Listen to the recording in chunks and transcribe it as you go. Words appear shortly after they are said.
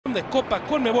de Copa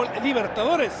Conmebol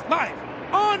Libertadores live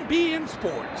on beIN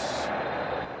Sports.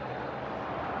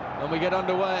 And we get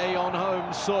underway on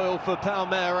home soil for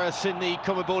Palmeiras in the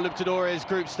Conmebol Libertadores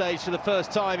group stage for the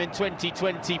first time in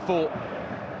 2024.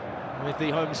 With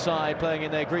the home side playing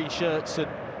in their green shirts and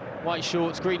white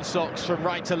shorts, green socks from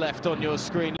right to left on your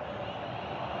screen.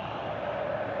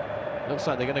 Looks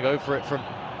like they're going to go for it from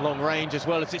long range as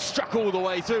well as it's struck all the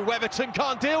way through. Weverton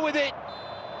can't deal with it.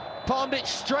 Palmed it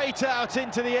straight out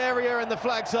into the area and the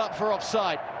flag's up for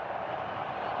offside.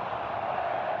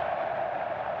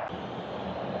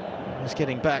 Just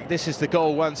getting back, this is the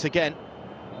goal once again.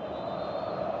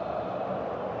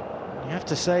 You have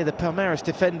to say the Palmeiras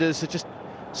defenders are just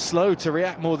slow to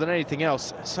react more than anything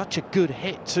else. Such a good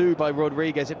hit too by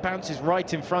Rodriguez. It bounces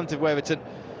right in front of Weverton.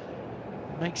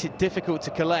 Makes it difficult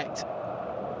to collect.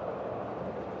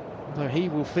 Although he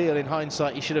will feel in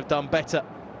hindsight he should have done better.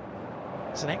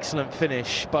 It's an excellent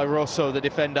finish by Rosso, the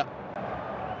defender.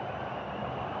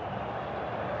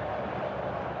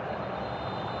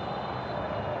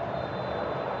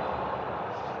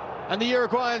 And the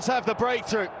Uruguayans have the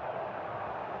breakthrough.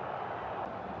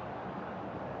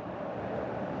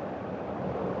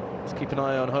 Let's keep an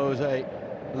eye on Jose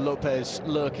Lopez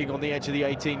lurking on the edge of the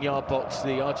 18-yard box,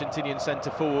 the Argentinian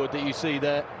centre-forward that you see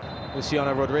there.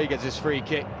 Luciano Rodriguez's free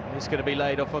kick is going to be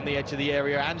laid off on the edge of the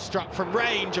area and struck from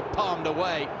range and palmed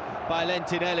away by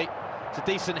Lentinelli. It's a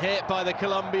decent hit by the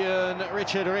Colombian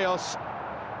Richard Rios.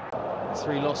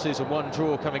 3 losses and 1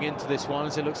 draw coming into this one,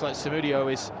 as it looks like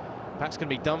Samudio is perhaps going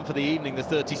to be done for the evening, the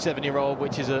 37-year-old,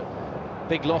 which is a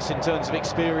big loss in terms of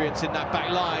experience in that back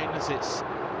line, as it's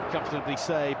comfortably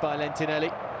saved by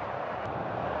Lentinelli.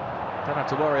 Don't have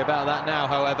to worry about that now,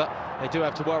 however. They do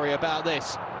have to worry about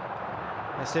this.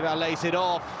 Esteban lays it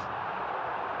off.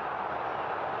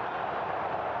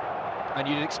 And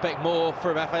you'd expect more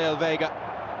from Rafael Veiga.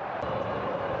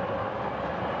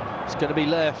 It's going to be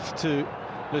left to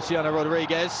Luciano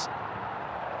Rodriguez.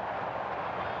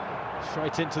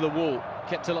 Straight into the wall.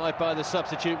 Kept alive by the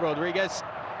substitute, Rodriguez.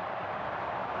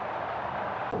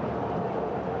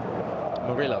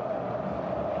 Murillo.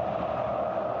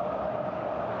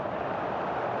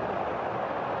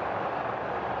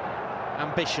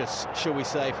 Ambitious, shall we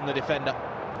say, from the defender.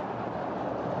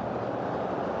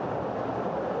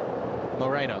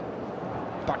 Moreno,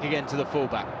 back again to the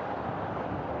fullback.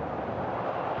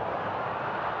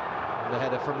 The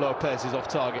header from Lopez is off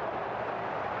target.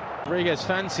 Rodriguez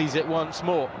fancies it once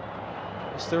more.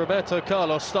 It's the Roberto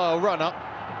Carlos style run-up.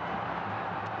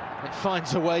 It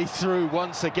finds a way through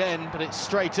once again, but it's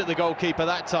straight at the goalkeeper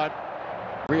that time.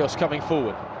 Rios coming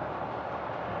forward.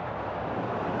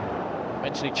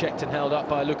 Eventually checked and held up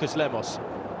by Lucas Lemos.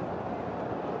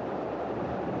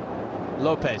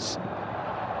 Lopez.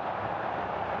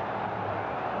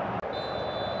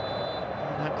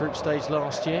 In that group stage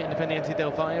last year, Independiente del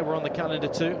Valle were on the calendar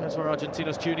too, as were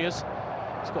Argentinos Juniors.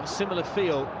 It's got a similar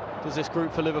feel to this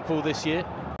group for Liverpool this year.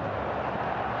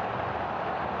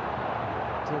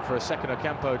 Thought for a second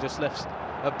Ocampo just left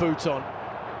a boot on.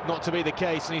 Not to be the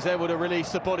case, and he's able to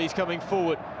release the bodies coming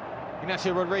forward.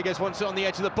 Ignacio Rodriguez wants it on the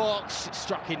edge of the box. It's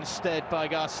struck instead by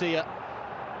Garcia.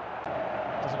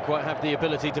 Doesn't quite have the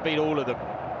ability to beat all of them.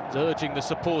 He's urging the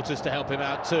supporters to help him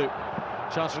out too.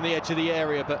 Chance from the edge of the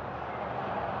area, but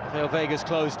Rafael Veiga's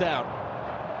closed down.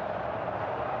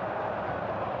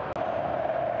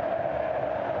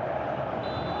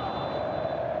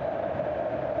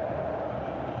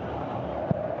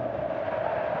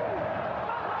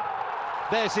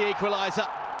 There's the equaliser.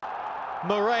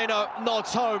 Moreno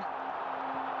nods home.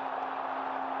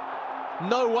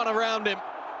 No one around him.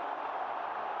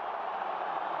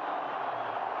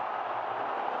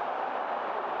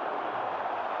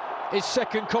 His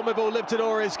second Conmebol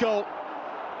Libertadores goal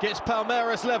gets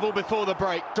Palmeiras level before the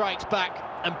break. Strikes back,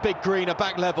 and Big Green are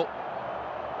back level.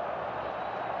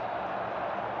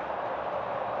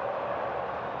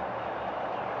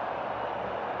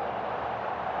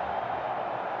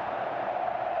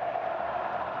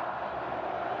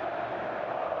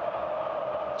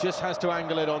 Just has to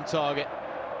angle it on target.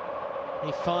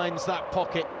 He finds that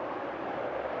pocket.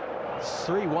 There's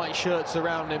 3 white shirts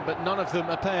around him, but none of them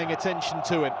are paying attention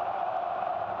to him.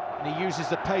 And he uses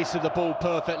the pace of the ball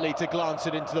perfectly to glance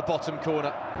it into the bottom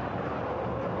corner.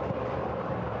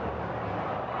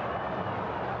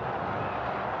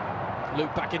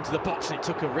 Luke back into the box, and it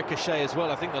took a ricochet as well.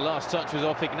 I think the last touch was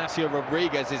off Ignacio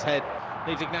Rodriguez's head.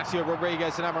 Leaves Ignacio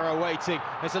Rodriguez and Amaro waiting.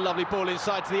 There's a lovely ball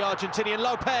inside to the Argentinian.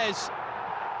 Lopez.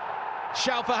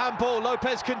 Shout for handball.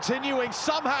 Lopez continuing.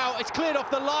 Somehow it's cleared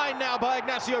off the line now by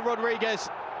Ignacio Rodriguez.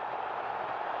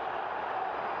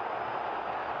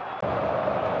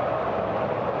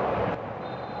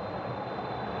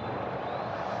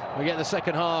 We get the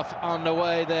second half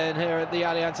underway then here at the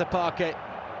Allianz Parque.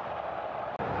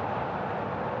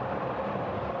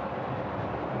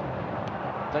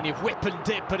 Then you whip and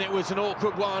dip, and it was an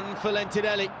awkward one for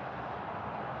Lentinelli.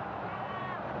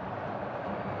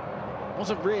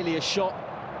 Wasn't really a shot,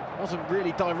 wasn't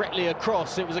really directly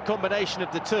across, it was a combination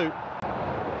of the two.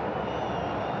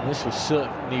 This was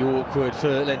certainly awkward for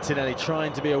Lentinelli,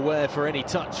 trying to be aware for any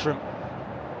touch from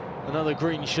another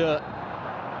green shirt.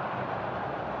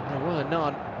 There were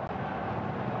none.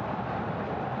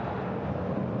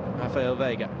 Rafael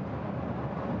Veiga.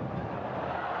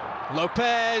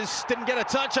 Lopez didn't get a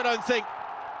touch, I don't think.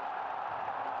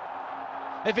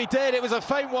 If he did, it was a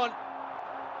faint one.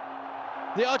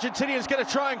 The Argentinian's going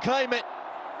to try and claim it.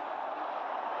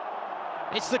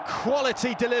 It's the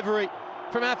quality delivery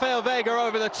from Rafael Veiga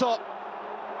over the top.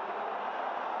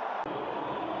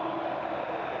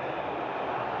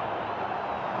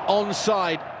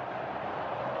 Onside.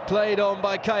 Played on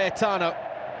by Cayetano.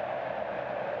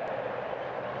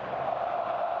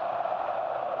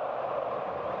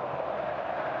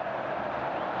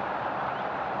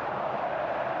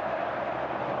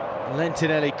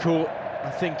 Lentinelli caught, I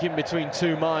think, in between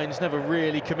two minds, never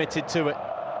really committed to it.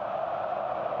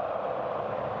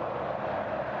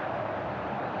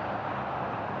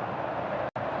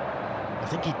 I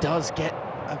think he does get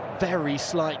a very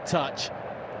slight touch.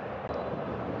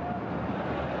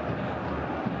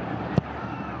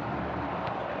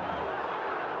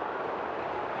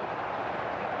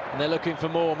 And they're looking for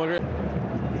more.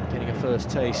 Getting a first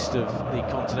taste of the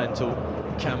continental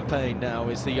campaign now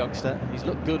is the youngster. He's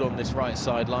looked good on this right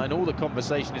sideline. All the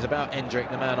conversation is about Endrick,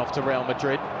 the man off to Real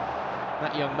Madrid.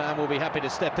 That young man will be happy to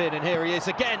step in, and here he is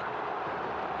again.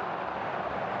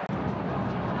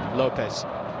 Lopez.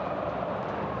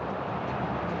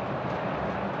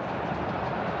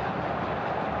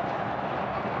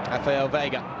 Rafael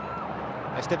Veiga.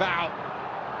 Estevao.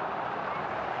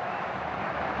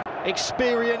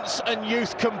 Experience and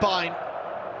youth combined.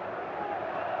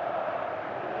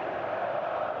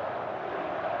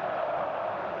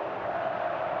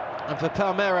 And for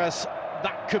Palmeiras,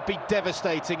 that could be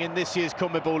devastating in this year's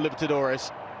CONMEBOL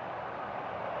Libertadores.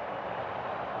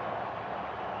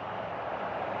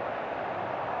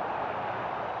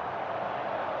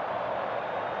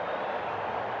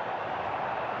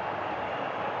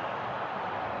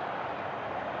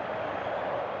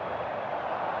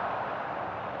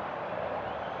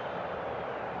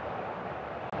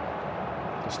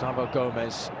 Gustavo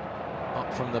Gomez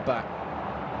up from the back.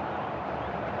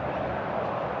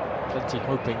 Plenty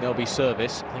hoping there'll be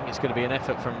service. I think it's going to be an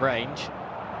effort from range.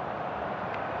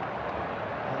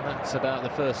 And that's about the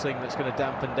first thing that's going to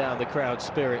dampen down the crowd's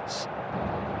spirits.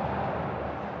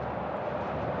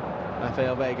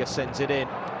 Rafael Veiga sends it in.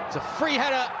 It's a free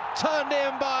header, turned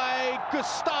in by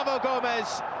Gustavo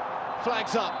Gomez.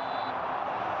 Flags up.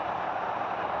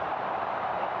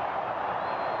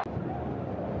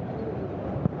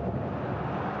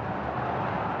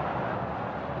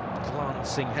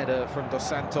 Glancing header from Dos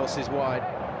Santos is wide.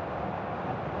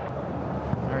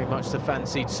 Very much the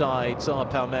fancied sides are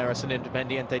Palmeiras and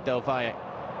Independiente del Valle.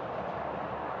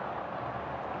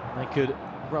 They could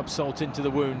rub salt into the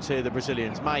wounds here, the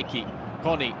Brazilians. Mikey,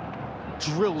 Connie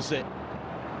drills it.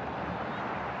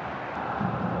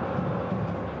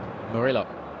 Murillo.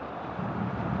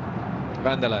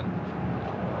 Vanderland.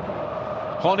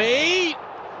 Connie!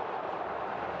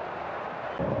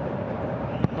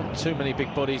 Not too many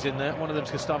big bodies in there. One of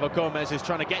them's Gustavo Gomez, who's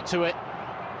trying to get to it.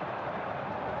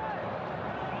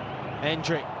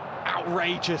 Endrick,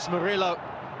 outrageous. Murillo.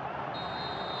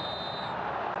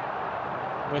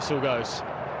 Whistle goes.